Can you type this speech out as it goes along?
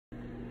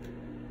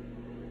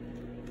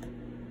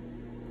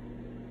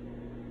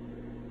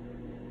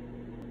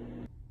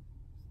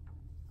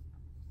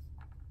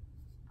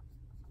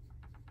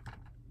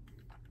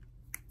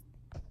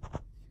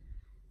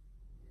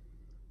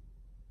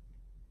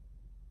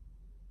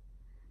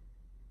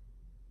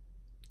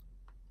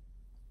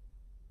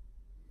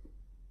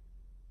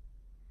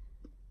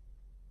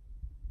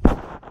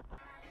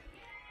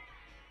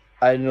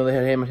I didn't know they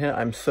had Hannah Montana.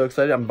 I'm so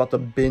excited. I'm about to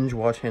binge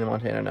watch Hannah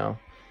Montana now.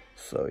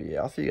 So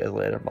yeah, I'll see you guys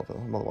later. I'm about to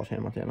watch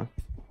Hannah Montana.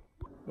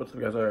 What's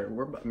up, guys? All right,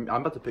 I'm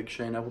about to pick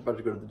Shane up. We're about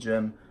to go to the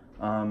gym.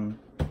 I'm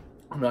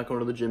not going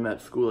to the gym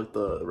at school, like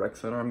the rec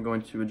center. I'm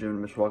going to a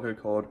gym in Mishawaka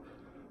called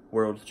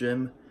World's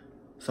Gym.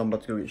 So I'm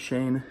about to go get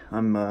Shane.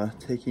 I'm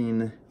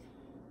taking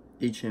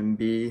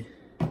HMB,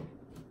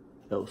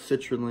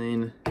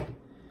 L-citrulline,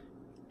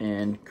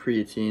 and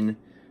creatine.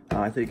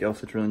 I take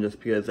L-citrulline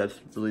just because that's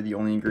really the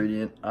only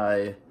ingredient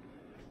I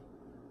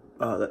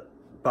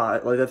buy.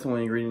 Like, that's the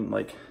only ingredient,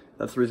 like,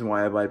 that's the reason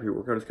why I buy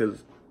pre-workout, is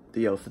because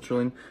the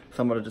L-citrulline.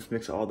 So I'm gonna just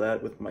mix all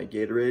that with my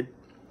Gatorade,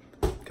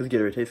 because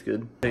Gatorade tastes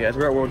good. Hey guys,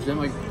 we're at World's Gym.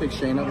 Like, pick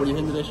Shane up. What are you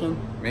hitting today, Shane?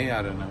 Me?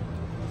 I don't know.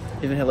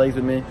 He didn't hit legs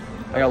with me.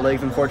 I got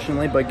legs,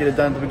 unfortunately, but get it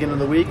done at the beginning of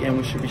the week and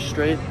we should be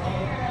straight.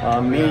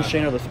 Me and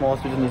Shane are the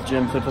smallest dudes in this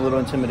gym, so it's a little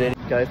intimidating.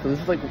 Guys, so this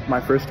is like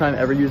my first time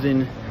ever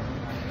using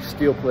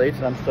steel plates,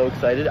 and I'm so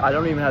excited. I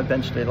don't even have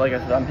bench today. Like I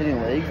said, I'm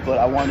hitting legs, but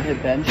I wanted to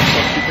hit bench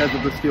just because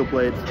of the steel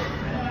plates.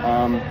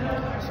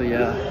 So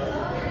yeah,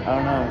 I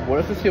don't know. What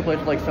if the steel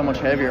plates are like so much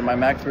heavier? My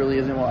max really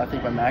isn't what I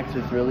think my max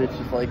is really. It's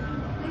just like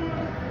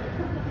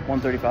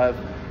 135.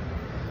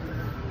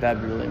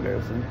 That'd be really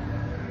embarrassing.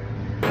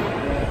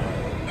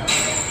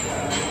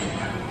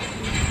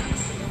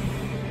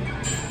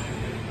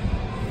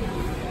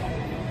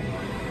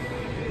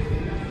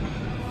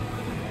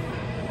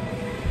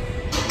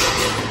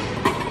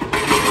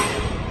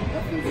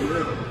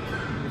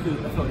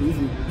 That's so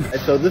easy.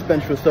 So this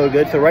bench was so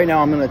good. So right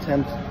now I'm gonna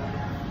attempt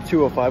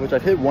 205, which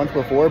I've hit once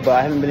before, but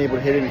I haven't been able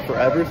to hit it in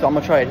forever. So I'm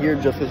gonna try it here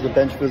just because the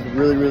bench was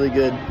really, really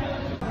good.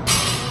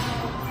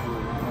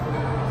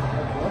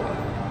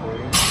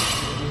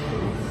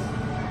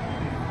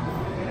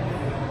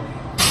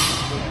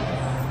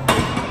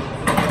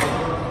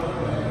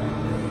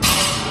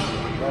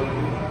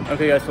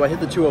 Okay guys, so I hit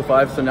the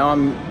 205, so now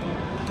I'm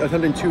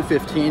attempting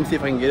 215, see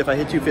if I can get it. If I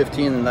hit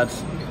 215, then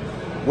that's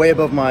way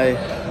above my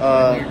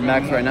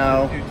max right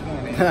now.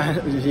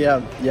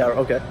 yeah,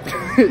 okay.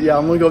 Yeah,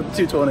 I'm gonna go up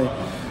to 220.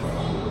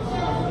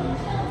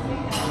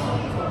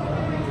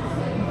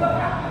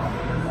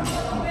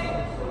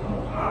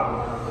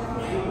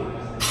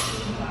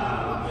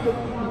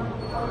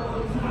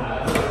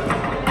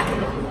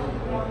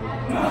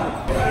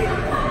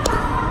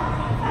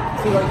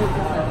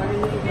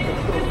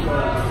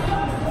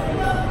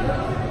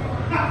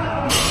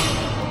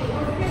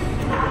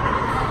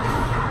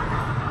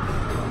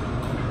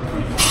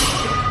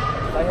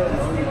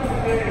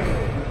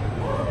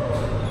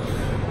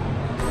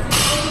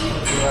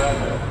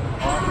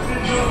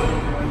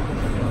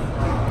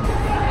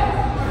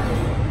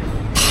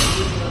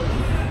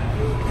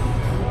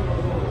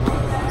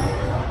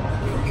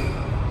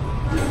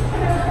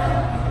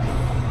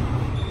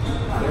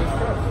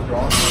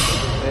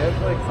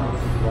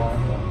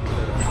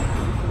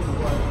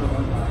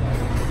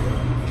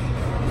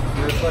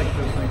 There's like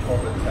this thing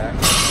called a tack.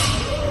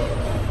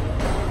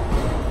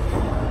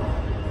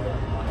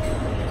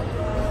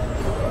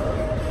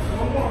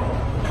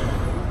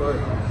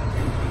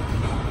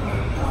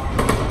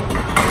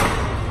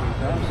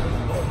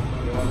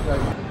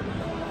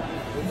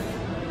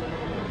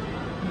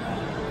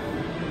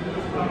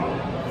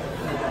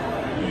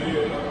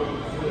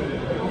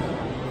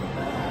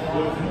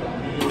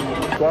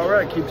 Squat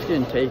rack keeps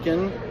getting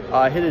taken.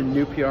 I hit a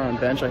new PR on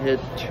bench. I hit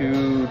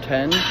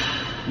 210,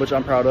 which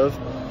I'm proud of.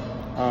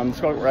 The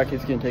squat rack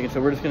keeps getting taken, so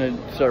we're just gonna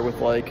start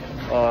with like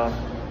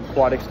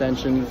quad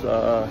extensions,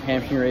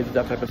 hamstring raises,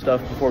 that type of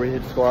stuff before we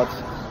hit squats.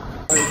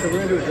 All right, so we're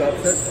gonna do a drop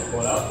set.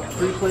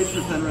 3 plates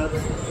for 10 reps, 2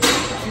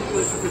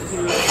 plates for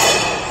 15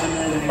 reps, and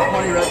then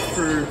 20 reps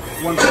for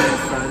 1 plate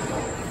exercise.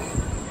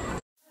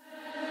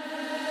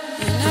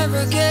 You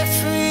never get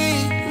free,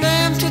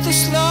 lamb to the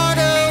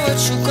slaughter. What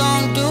you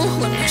gon' do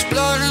when there's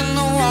blood in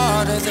the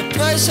water? The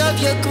price of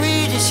your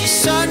greed is your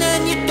son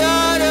and your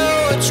daughter.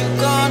 What you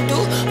gon' do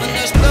when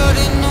there's blood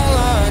in the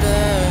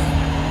water?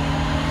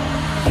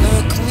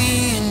 Look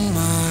me in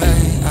my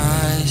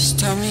eyes,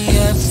 tell me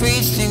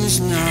everything's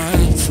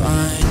not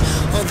fine.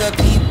 All the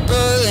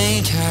people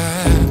ain't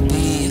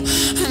happy,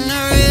 and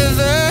the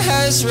river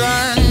has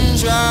run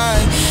dry.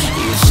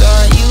 You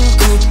thought you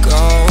could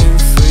go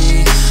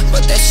free,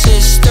 but that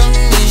system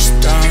is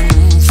done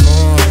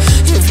for.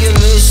 If you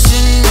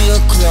listen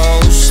real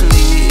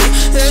closely,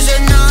 there's a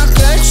knock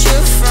at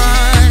your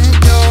front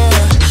door.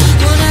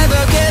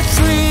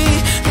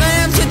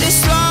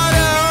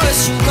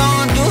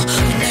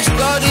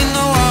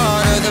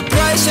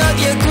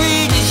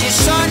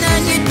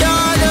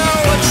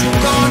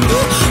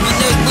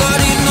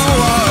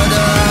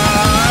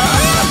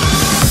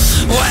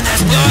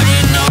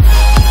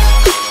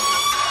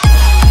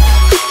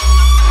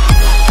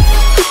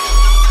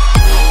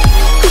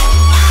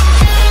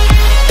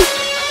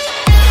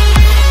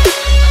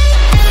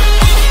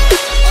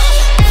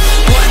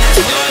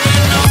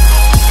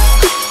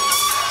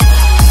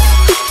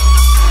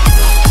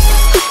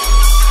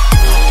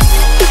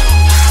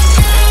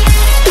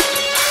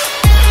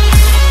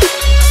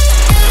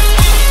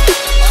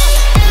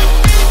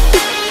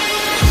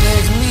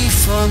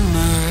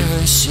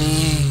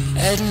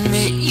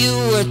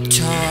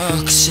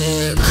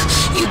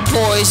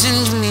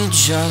 poisoned me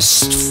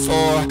just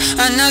for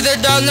another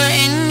dollar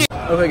in your...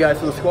 Okay guys,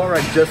 so the squat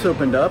rack just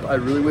opened up. I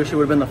really wish it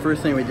would have been the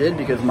first thing we did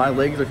because my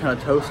legs are kind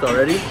of toast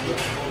already.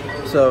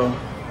 So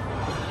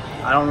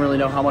I don't really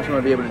know how much I'm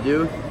gonna be able to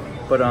do,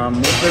 but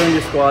we're still gonna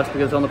do squats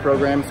because on the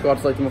program,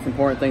 squats are like the most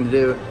important thing to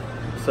do.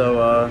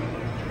 So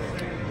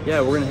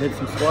yeah, we're gonna hit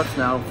some squats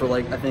now for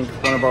like, I think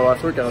one of our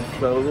last workouts.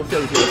 So we'll see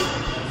how this goes.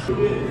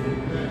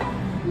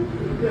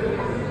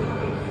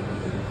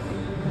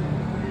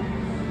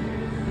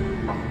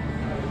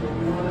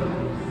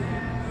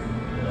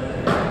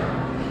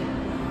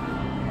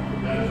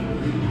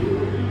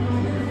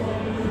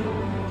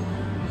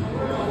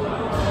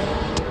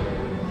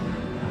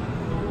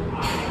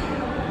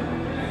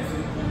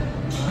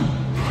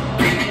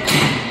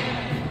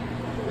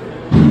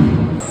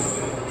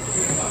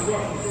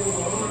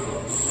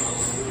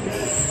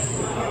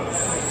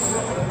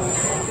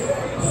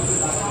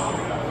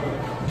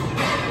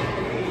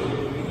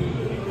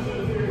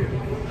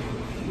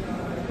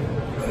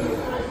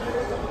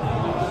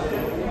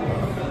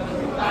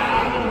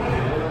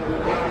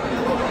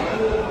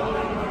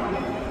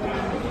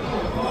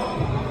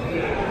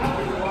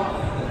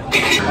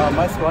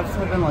 My squats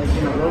have been like a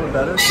little bit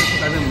better just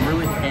because I've been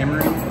really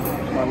hammering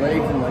my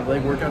legs and like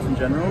leg workouts in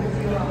general.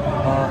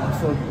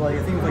 So like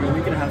I think it was like a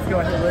week and a half ago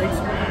I hit legs.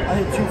 I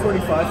hit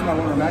 245 for my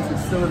one max, which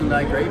still isn't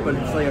that great, but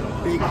it's like a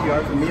big PR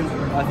for me. It was,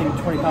 I think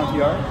 20-pound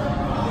PR.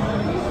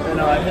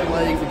 And I hit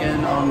legs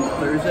again on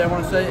Thursday, I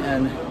want to say,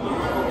 and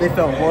they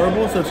felt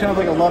horrible. So it's kind of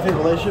like a love-hate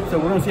relationship. So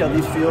we're gonna see how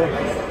these feel.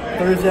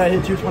 Thursday I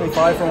hit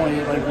 225 for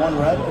only like one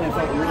rep, and it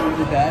felt really,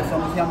 really bad. So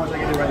I'm gonna see how much I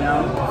can do right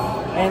now.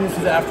 And this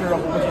is after a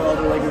whole bunch of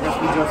other leg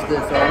workouts we just did,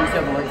 so I'm gonna see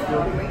how the legs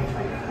feel.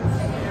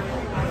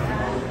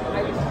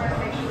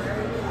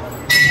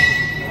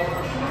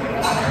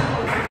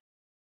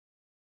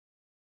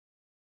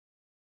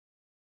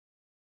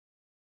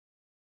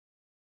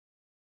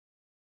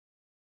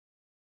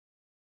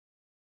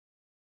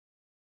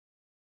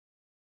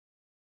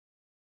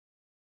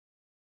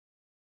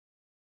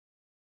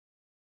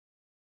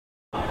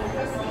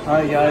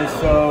 Alright guys,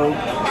 so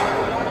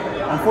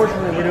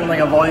unfortunately we're doing like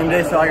a volume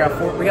day, so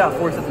we got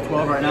 4 sets of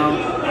 12 right now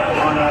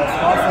on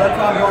squats. So that's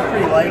why I'm going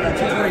pretty light. That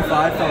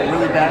 225 felt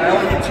really bad. I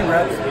only did 2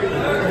 reps.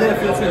 It didn't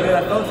feel too good.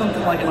 I felt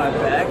something like in my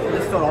back. It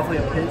just felt awfully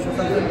a pinch or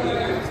something.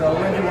 So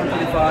we're gonna do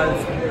 135,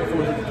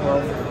 4 sets of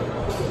 12.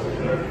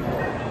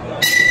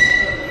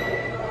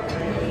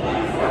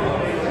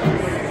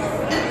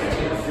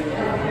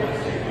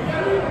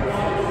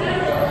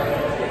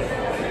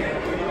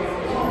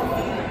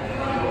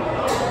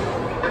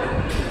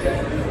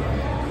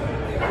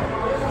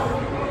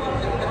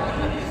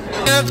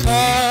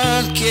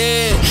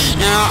 Pocket.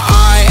 Now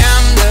I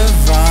am the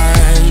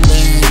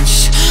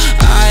violence,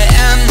 I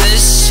am the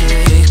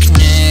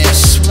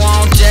sickness,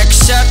 won't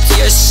accept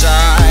your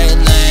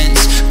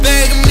silence,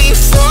 beg me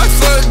for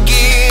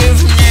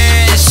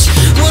forgiveness,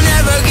 we'll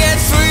never get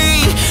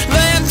free,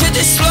 lamb to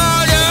the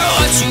slaughter,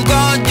 what you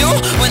gonna do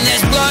when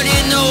there's blood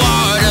in the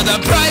water,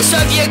 the price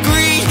of your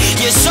greed,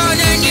 your son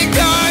and your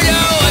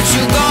daughter, what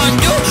you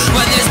gonna do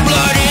when there's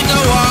blood in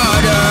the water?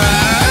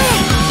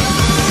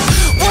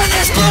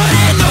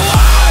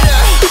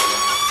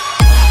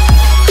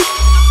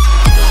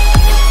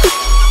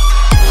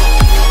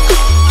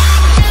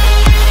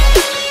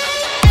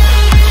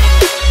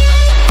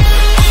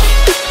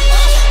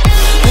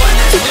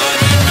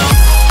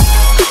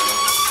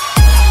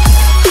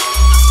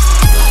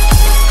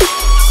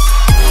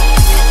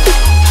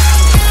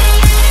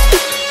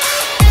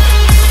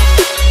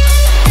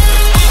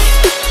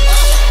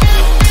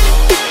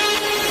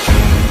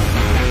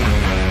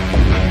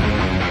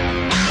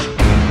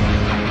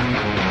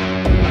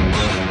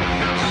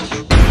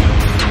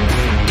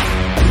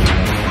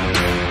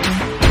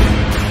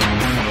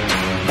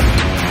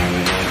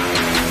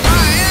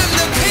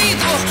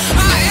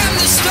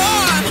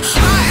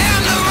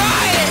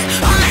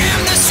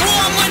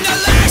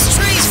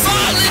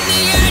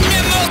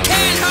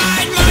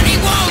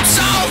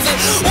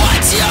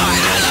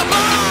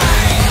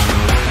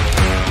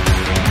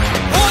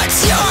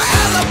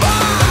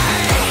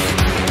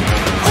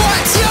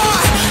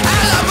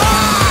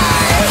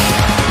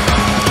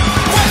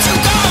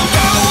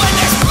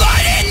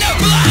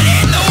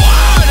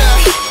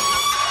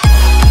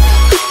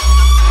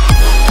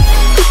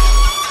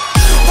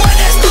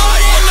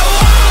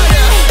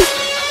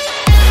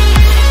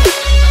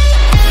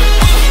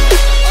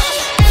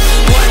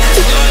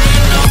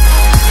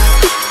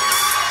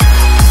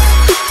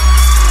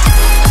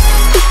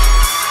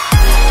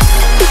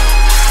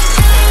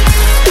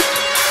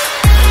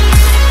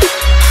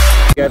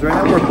 Guys,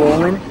 right now we're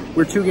bowling.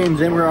 We're 2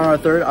 games in. We're on our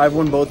 3rd. I've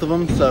won both of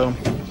them, so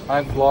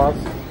I've lost.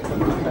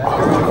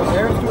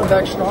 Aaron's coming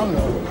back strong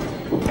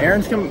though.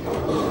 Aaron's coming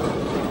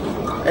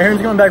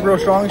back real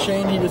strong.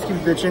 Shane, he just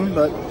keeps bitching,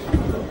 but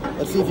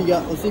let's see if he's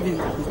got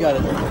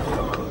it.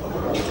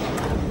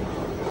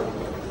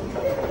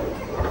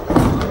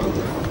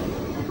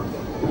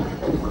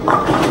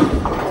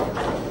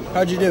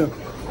 How'd you do?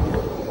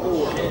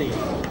 Oh, Eddie.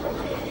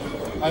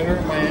 I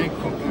hurt my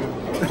ankle.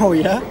 Oh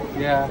yeah?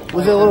 Yeah.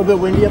 Was it a little bit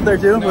windy up there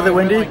too? No, Was it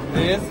windy? Like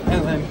this,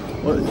 and then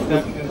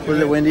Was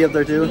it windy up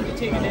there too? no,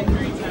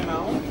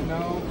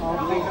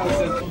 I'll think I was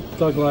just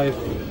Thug Life.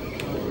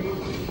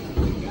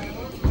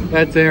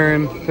 That's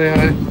Aaron. Say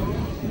hi.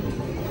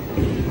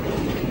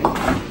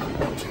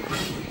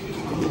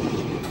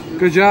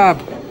 Good job.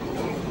 Dude,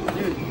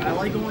 I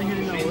like only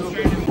hitting a little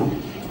bit.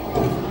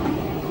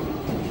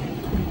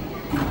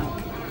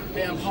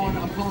 Hey, I'm calling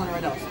it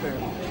right now, spare.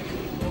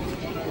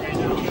 Right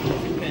now,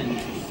 2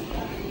 pins.